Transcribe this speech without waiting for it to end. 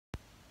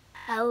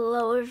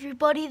Hello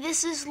everybody,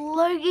 this is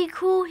Logie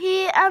Cool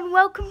here and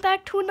welcome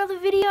back to another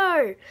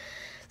video.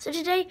 So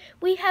today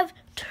we have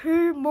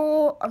two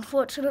more,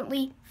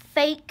 unfortunately,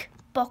 fake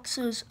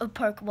boxes of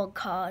Pokemon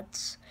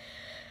cards.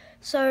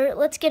 So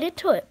let's get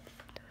into it.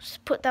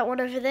 Just put that one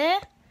over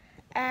there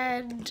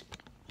and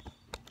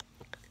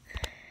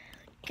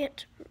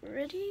get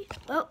ready.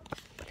 Oh.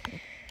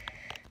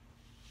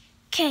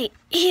 Okay,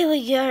 here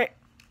we go.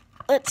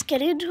 Let's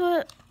get into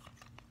it.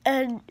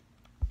 And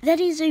that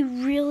is a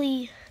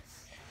really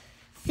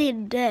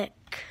thin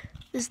deck.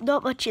 There's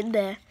not much in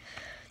there.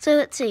 So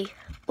let's see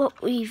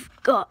what we've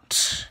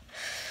got.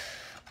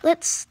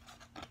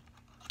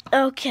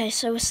 Okay,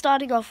 so we're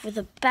starting off with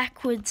a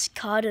backwards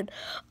card and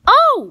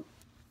oh!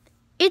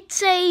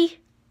 It's a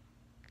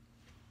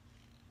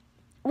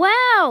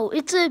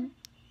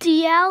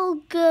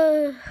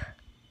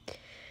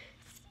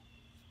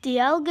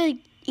Dialga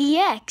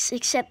EX,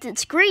 except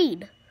it's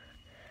green.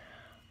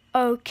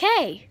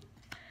 Okay.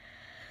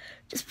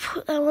 Just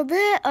put that one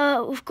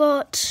there. We've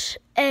got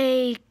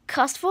a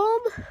cast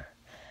form.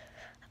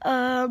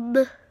 Damn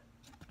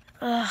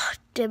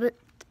it.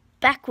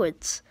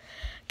 Backwards.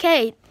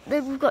 Okay,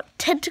 then we've got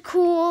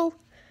Tentacool.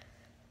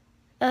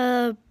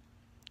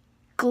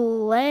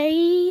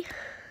 Glay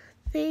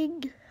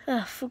thing.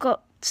 I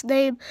forgot its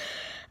name.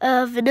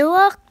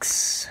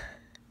 Vanillux.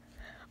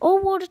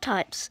 All water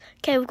types.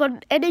 Okay, we've got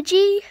an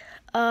Energy.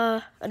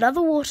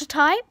 Another water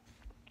type.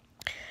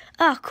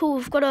 Cool.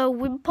 We've got a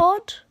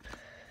Wimpod,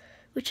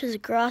 which is a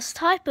grass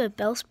type, a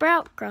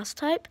Bellsprout, grass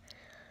type.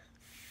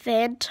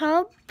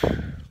 Phantom,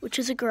 which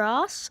is a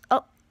grass.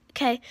 Oh,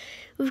 okay.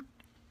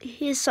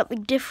 Here's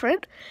something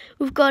different.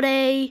 We've got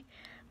a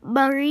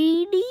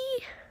Marini,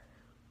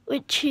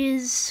 which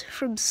is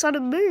from Sun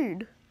and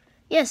Moon.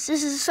 Yes,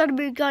 this is a Sun and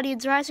Moon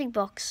Guardians Rising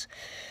box.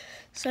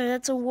 So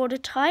that's a water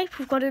type.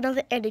 We've got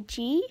another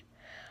Energy.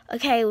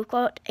 Okay, we've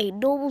got a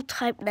normal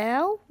type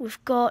now.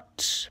 We've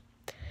got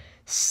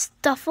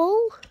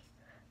Stuffle,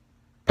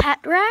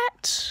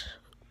 Patrat,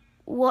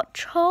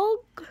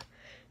 Watchog,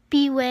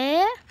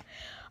 Beware.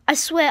 I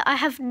swear I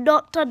have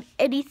not done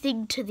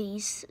anything to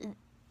these.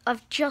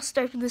 I've just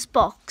opened this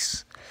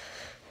box.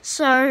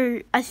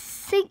 So I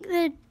think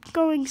they're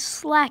going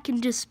slack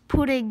in just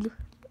putting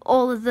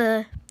all of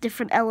the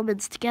different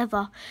elements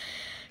together.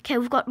 Okay,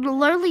 we've got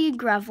Nololian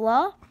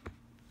Graveler,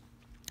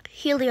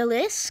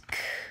 Heliolisk,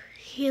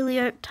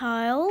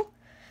 Helioptile,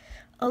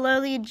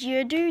 Alolan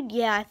Geodude.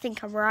 Yeah, I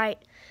think I'm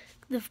right.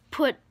 They've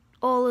put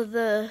all of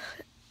the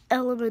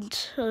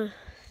element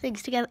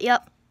things together.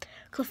 Yep.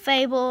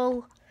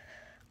 Clefable,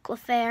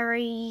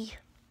 Clefairy.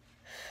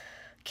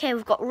 Okay,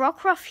 we've got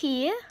Rockruff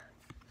here.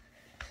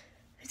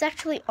 It's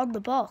actually on the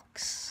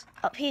box.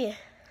 Up here.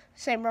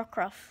 Same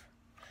Rockruff.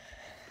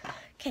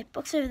 Okay,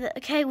 box over there.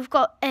 Okay, we've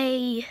got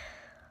a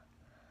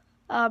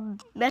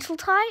metal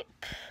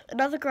type,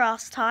 another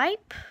grass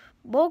type,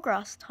 more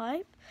grass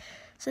type.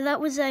 So that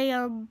was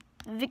a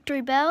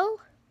Victory Bell,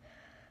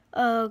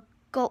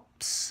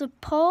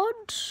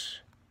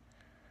 Gulpsapod,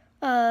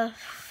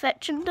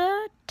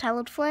 Fetchender,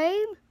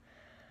 Talonflame,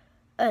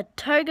 a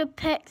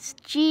Togepex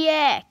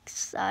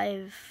GX.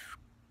 I've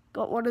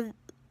got one of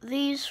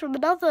these from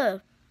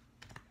another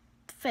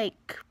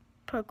fake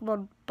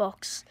Pokemon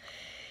box.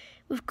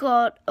 We've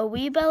got a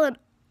Weebell and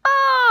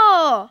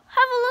oh,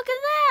 have a look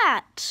at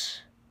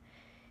that.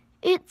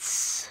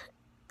 It's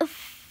a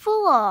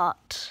full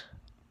art.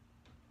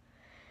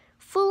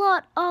 Full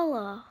art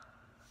Hala.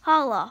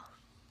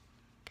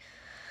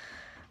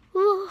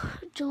 Ooh,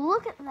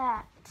 look at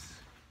that.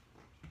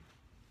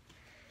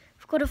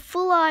 I've got a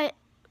full art.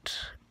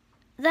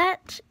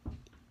 That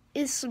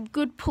is some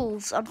good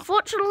pulls.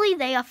 Unfortunately,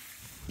 they are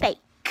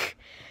fake.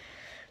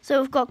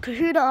 So we've got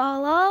Kahuna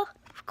Hala,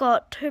 we've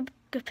got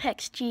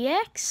Togepex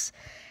GX,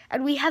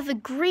 and we have a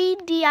green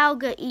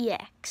Dialga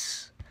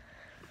EX.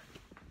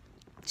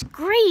 It's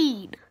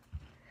green.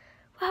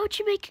 Why would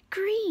you make it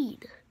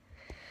green?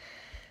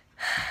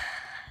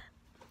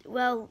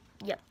 Well,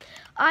 yeah.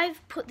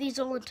 I've put these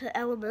all into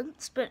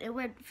elements, but it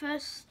went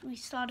first, we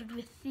started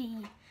with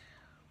the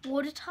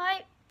water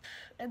type,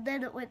 and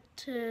then it went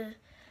to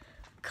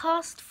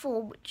cast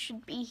form, which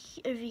should be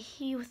over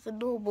here with the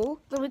normal.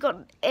 Then we got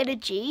an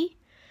Energy.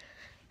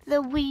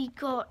 Then we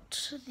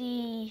got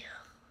the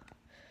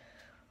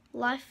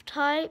life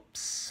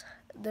types.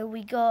 Then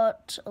we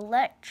got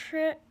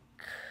electric,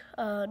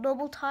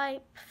 normal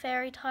type,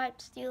 fairy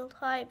type, steel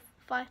type,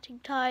 fighting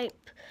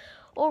type,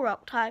 or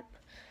rock type.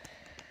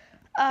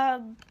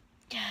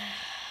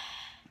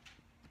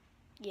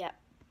 Yeah.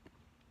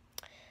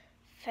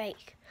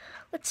 Fake.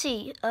 Let's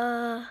see.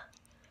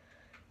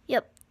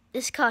 Yep.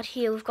 This card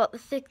here, we've got the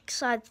thick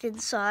side, thin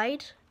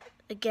side.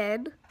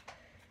 Again.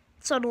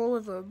 It's on all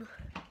of them.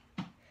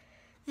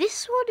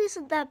 This one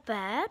isn't that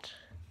bad.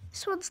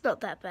 This one's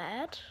not that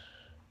bad.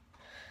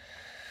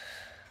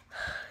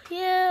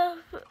 Yeah.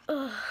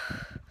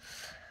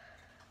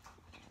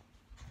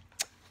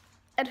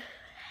 And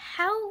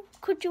how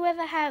could you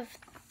ever have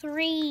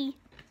three,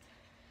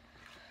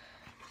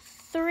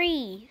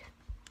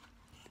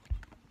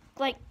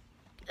 like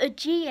a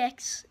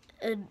GX,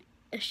 an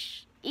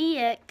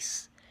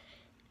EX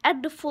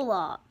and a full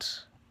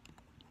art.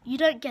 You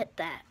don't get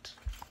that.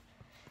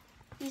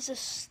 These are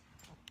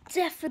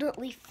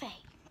definitely fake.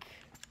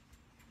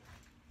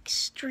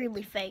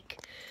 Extremely fake.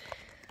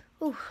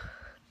 Ooh.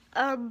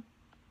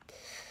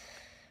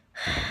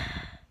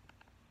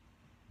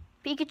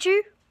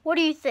 Pikachu, what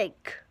do you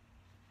think?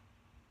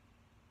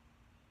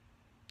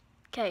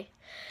 Okay.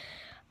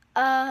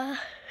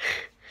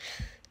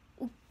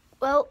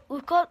 Well,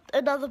 we've got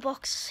another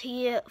box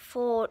here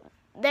for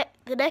the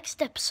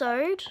next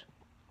episode.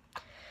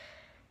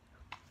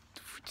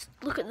 Just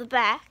look at the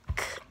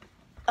back.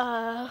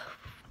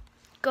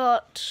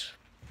 Got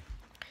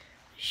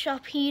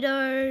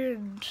Sharpedo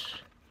and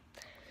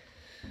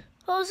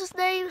what was his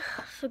name?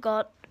 I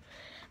forgot.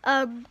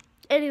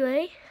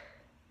 Anyway,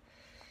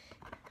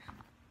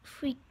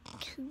 if we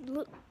can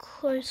look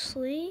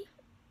closely,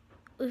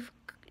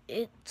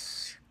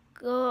 it's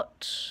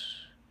got.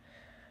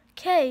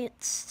 Okay,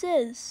 it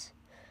says.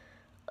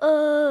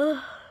 Okay,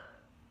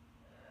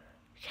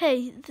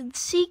 then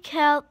seek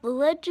out the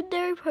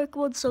legendary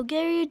Pokemon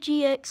Solgaria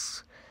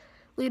GX,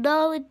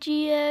 Lunala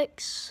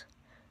GX,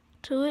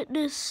 to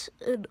witness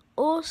an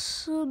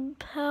awesome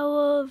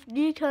power of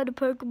new kind of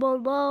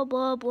Pokemon, blah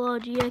blah blah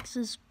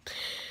GXs.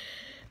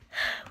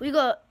 We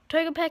got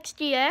Togepex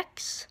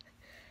GX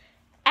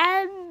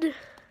and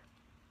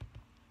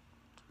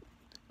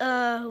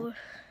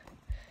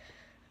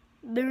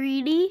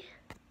Marini,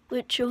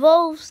 which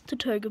evolves to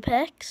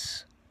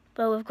Togepex,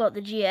 but we've got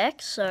the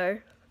GX, so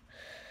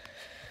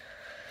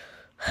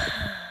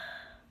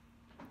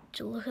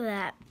look at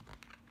that.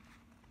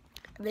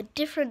 And the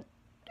different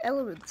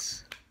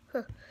elements.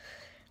 But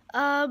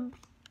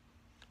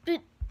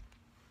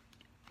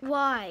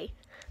why?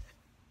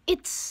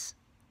 It's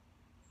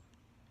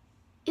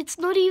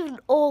not even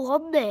all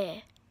on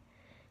there.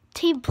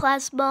 Team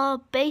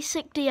Plasma,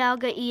 Basic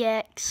Dialga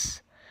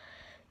EX,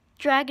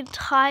 Dragon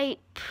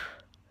Type,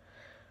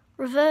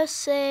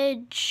 Reverse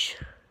Edge,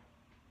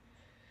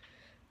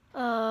 it's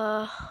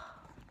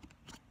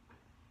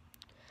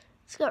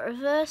got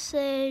Reverse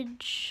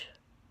Edge,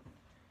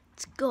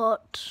 it's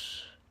got,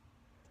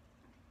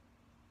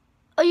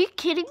 are you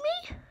kidding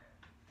me?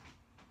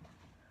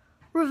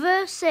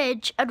 Reverse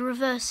Edge and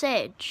Reverse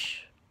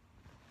Edge.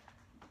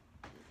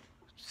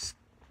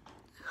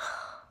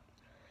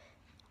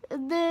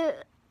 And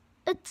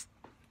it's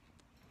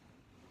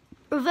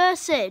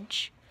Reverse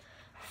Edge.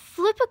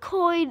 Flip a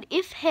coin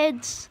if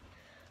heads.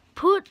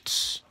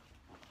 Put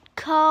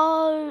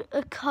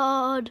a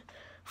card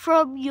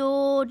from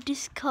your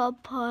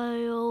discard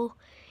pile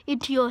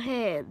into your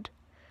hand.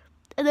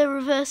 And then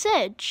Reverse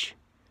Edge.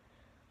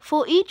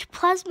 For each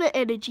plasma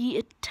energy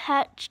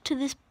attached to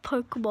this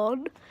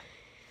Pokemon,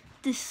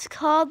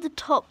 discard the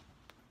top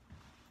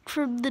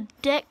from the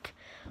deck.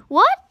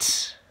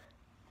 What?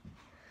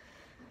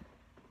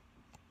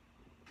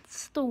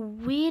 It's the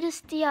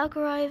weirdest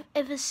Dialga I've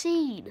ever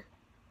seen.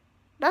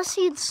 And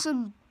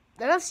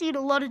I've seen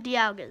a lot of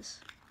Dialgas.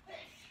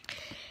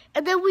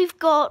 And then we've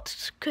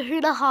got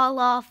Kahuna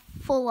Hala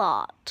Full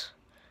Art.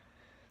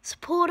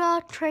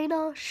 Supporter,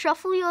 trainer,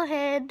 shuffle your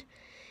hand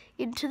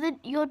into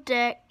your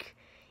deck.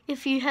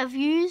 If you have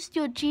used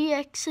your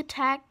GX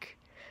attack,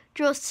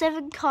 draw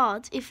 7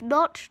 cards. If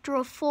not,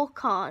 draw 4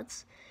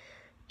 cards.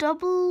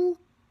 Double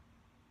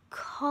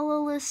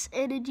colorless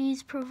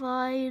energies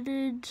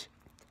provided.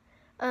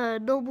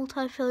 Normal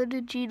type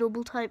energy,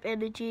 normal type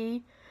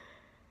energy.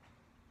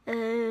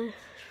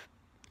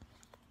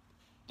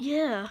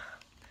 Yeah.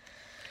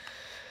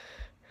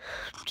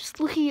 Just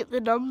looking at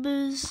the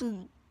numbers,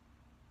 and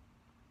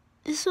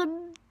this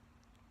one,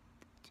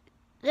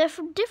 they're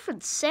from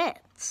different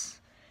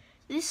sets.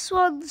 This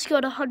one's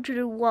got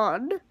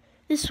 101,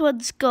 this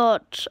one's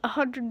got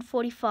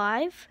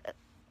 145,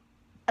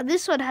 and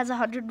this one has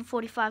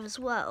 145 as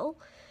well.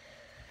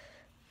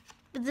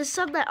 But there's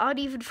some that aren't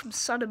even from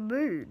Sun and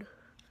Moon.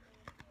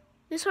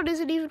 This one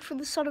isn't even from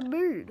the Sun and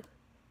Moon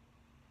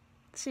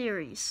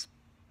series.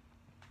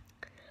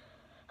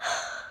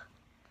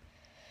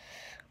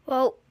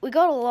 Well, we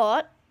got a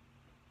lot,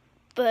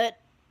 but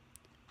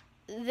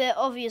they're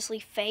obviously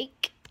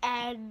fake,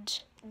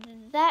 and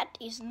that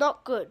is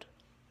not good.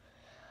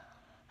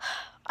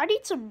 I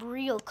need some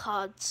real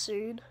cards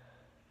soon.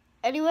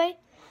 Anyway,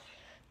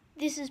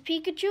 this is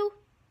Pikachu,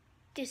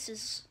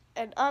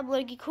 and I'm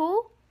Logie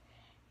Cool,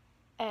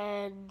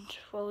 and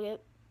well, yeah,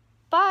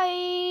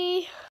 bye!